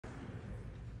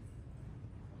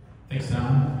Thanks,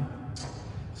 Tom.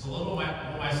 So a little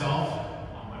about myself.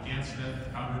 I'm Dan Smith,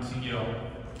 founder and CEO.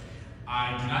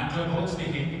 I do not enjoy public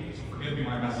speaking, so forgive me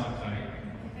when I mess up tonight.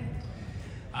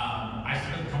 I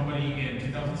started the company in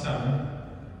 2007,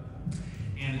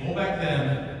 and the goal back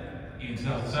then, in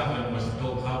 2007, was to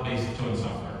build cloud-based towing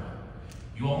software.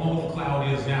 You all know what the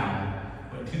cloud is now,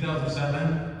 but in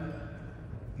 2007,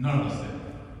 none of us did.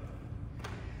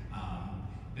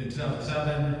 In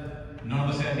 2007, none of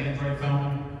us had an Android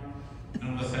phone,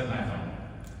 none of us had an iPhone.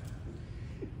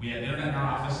 We had internet in our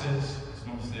offices,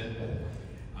 some of us did.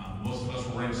 Most of us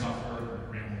were running software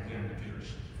that ran locally on computers.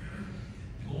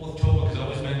 The goal of Tollbook has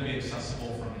always been to be accessible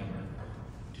from anywhere,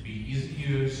 to be easy to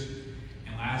use,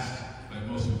 and last, but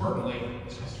most importantly,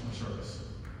 is customer service.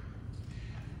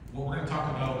 What we're going to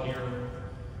talk about here,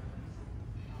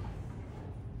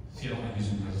 see, I don't like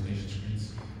using presentation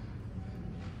screens,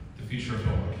 the future of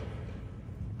Tollbook.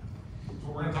 So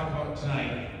what we're going to talk about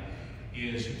tonight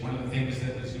is one of the things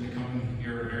that is going to be coming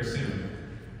here very soon.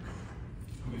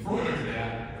 But before we get to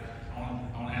that, I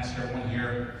want to ask everyone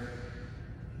here,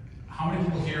 how many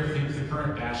people here think the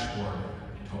current dashboard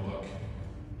in Tollbook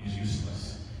is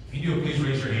useless? If you do, please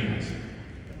raise your hands.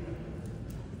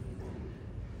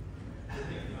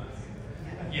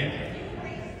 Yeah.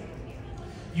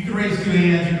 You can raise 2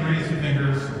 hands, you can raise 2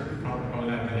 fingers. Probably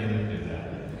not many of you did that.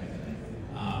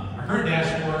 Our current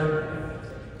dashboard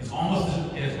is almost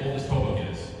as old as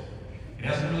Tollbook is. It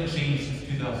hasn't really changed since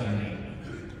 2008.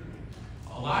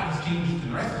 A lot has changed in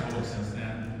the rest of Tollbook since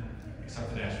then, except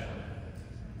the dashboard.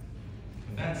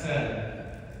 With that said,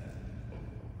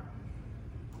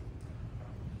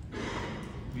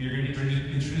 we are going to be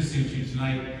introducing to you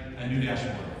tonight a new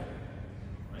dashboard.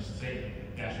 Or I should say,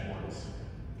 dashboards.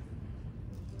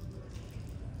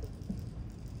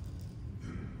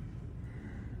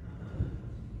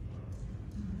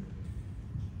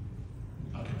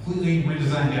 A completely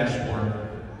redesigned dashboard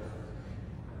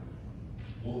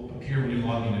will appear when you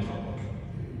log into Tollbook.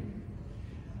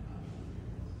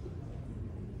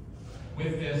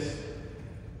 With this,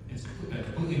 it's a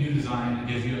completely new design. It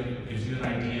gives you an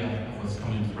idea of what's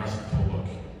coming to the rest of Tollbook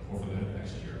over the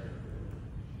next year.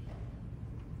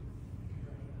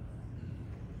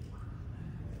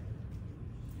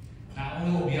 Not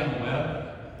only will it be on the web,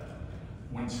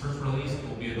 when it's first released, it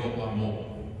will be available on mobile.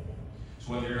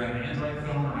 So whether you're on an Android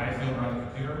phone or iPhone or on a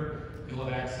computer, you'll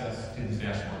have access to these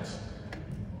dashboards.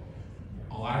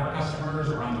 A lot of our customers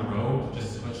are on the road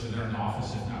just as much as they're in the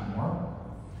office, if not more.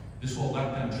 This will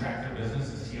let them track their business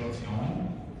and see how it's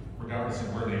going, regardless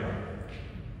of where they are.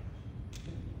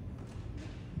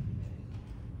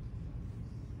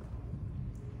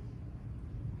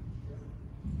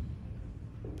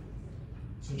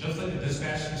 So just like the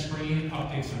dispatching screen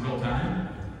updates in real time,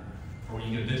 or when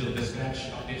you get a digital dispatch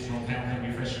updates in real time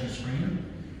when you refresh your screen,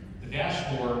 the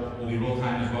dashboard will be real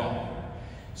time as well.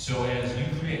 So as you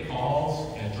create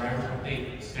calls, as drivers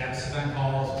update statuses on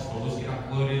calls, as photos get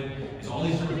uploaded, as all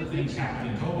these different things happen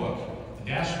in Tollbook, the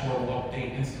dashboard will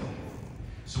update instantly.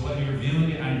 So whether you're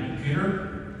viewing it on your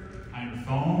computer, on your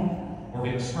phone, or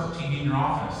via a smart TV in your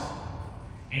office,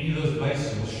 any of those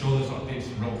devices will show those updates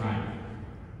in real time.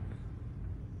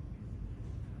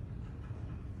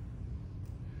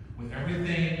 With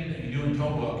everything that you do in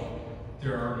Tollbook,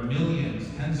 there are millions,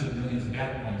 tens of millions of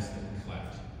data points that we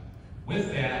collect.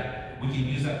 With that, we can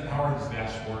use that to power these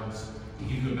dashboards to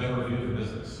give you a better view of your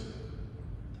business.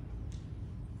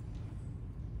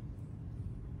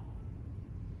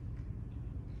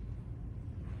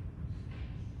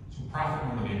 So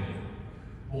profit motivated.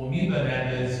 What we mean by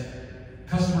that is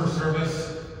customer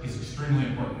service is extremely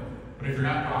important. But if you're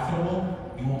not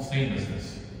profitable, you won't stay in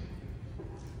business.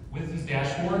 With these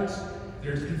dashboards,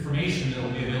 there's information that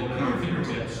will be available at your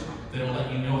fingertips that will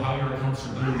let you know how your accounts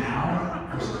are doing now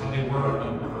versus how they were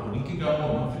a week ago,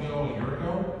 a month ago, a year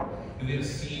ago. You'll be able to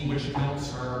see which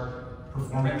accounts are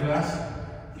performing best.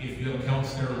 If you have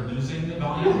accounts that are losing the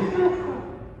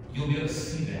volume, you'll be able to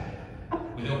see that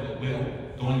without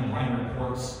going and running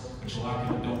reports, which a lot of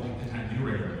people don't take the time to do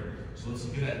regularly. So let's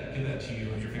give that to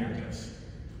you at your fingertips.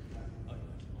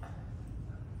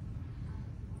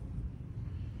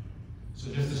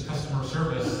 So just as customer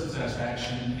service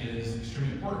satisfaction is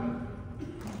extremely important,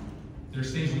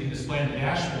 there's things we can display on the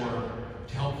dashboard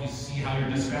to help you see how your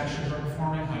dispatchers are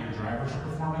performing, how your drivers are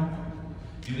performing.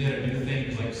 You can do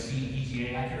things like see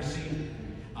ETA accuracy.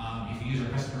 If you use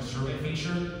our customer survey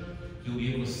feature, you'll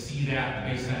be able to see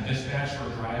that based on dispatch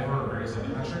or driver or various other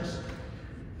metrics.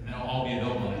 And that'll all be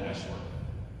available on that dashboard.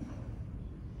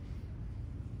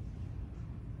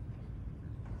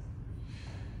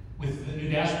 With the new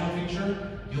dashboard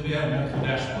feature, you'll be able to have multiple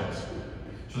dashboards.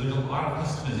 So there's a lot of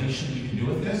customization you can do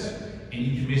with this, and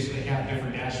you can basically have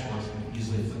different dashboards and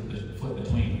easily flip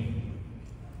between.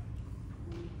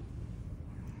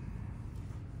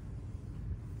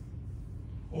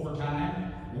 Over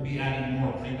time, we'll be adding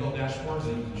more pre-built dashboards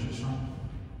that you can choose from.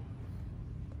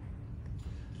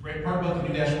 The great part about the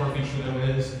new dashboard feature, though,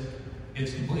 is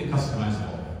it's completely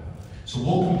customizable. So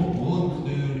we'll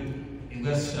include a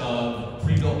list of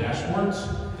pre-built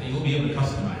dashboards that you'll be able to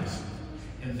customize.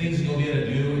 And things that you'll be able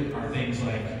to do are things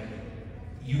like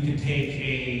you can take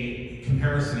a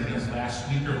comparison against last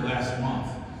week or last month.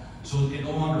 So it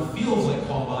no longer feels like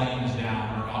call volume is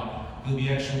down or up. You'll be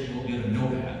able to know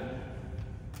that.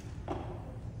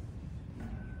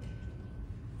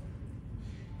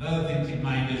 Another thing to keep in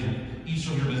mind is each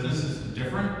of your businesses is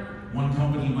different. One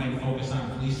company might focus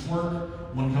on police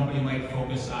work, one company might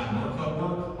focus on motor club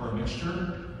work or a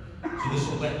mixture. So this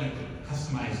will let you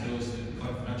customize those to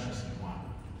collect the metrics you want.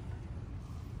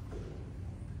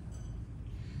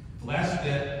 The last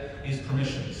bit is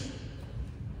permissions.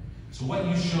 So what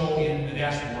you show in the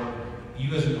dashboard,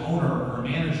 you as an owner or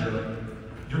manager,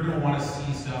 you're going to want to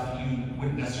see stuff you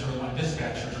wouldn't necessarily want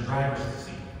dispatchers or drivers to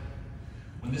see.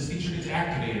 When this feature gets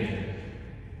activated,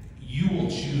 you will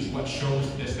choose what shows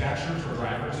dispatchers or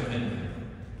drivers, if anything.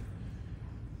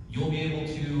 You'll be able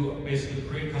to basically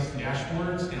create custom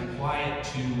dashboards and apply it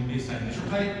to based on user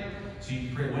type. So you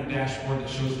can create one dashboard that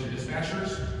shows to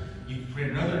dispatchers. You can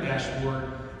create another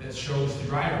dashboard that shows to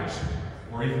drivers,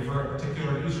 or even for a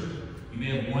particular user. You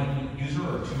may have one user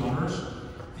or two owners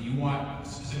that you want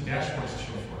specific dashboards to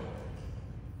show for.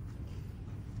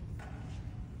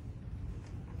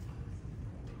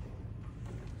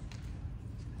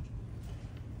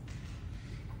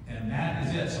 And that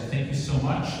is it. So thank you so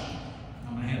much.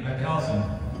 I'm going to hand it back to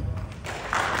Allison.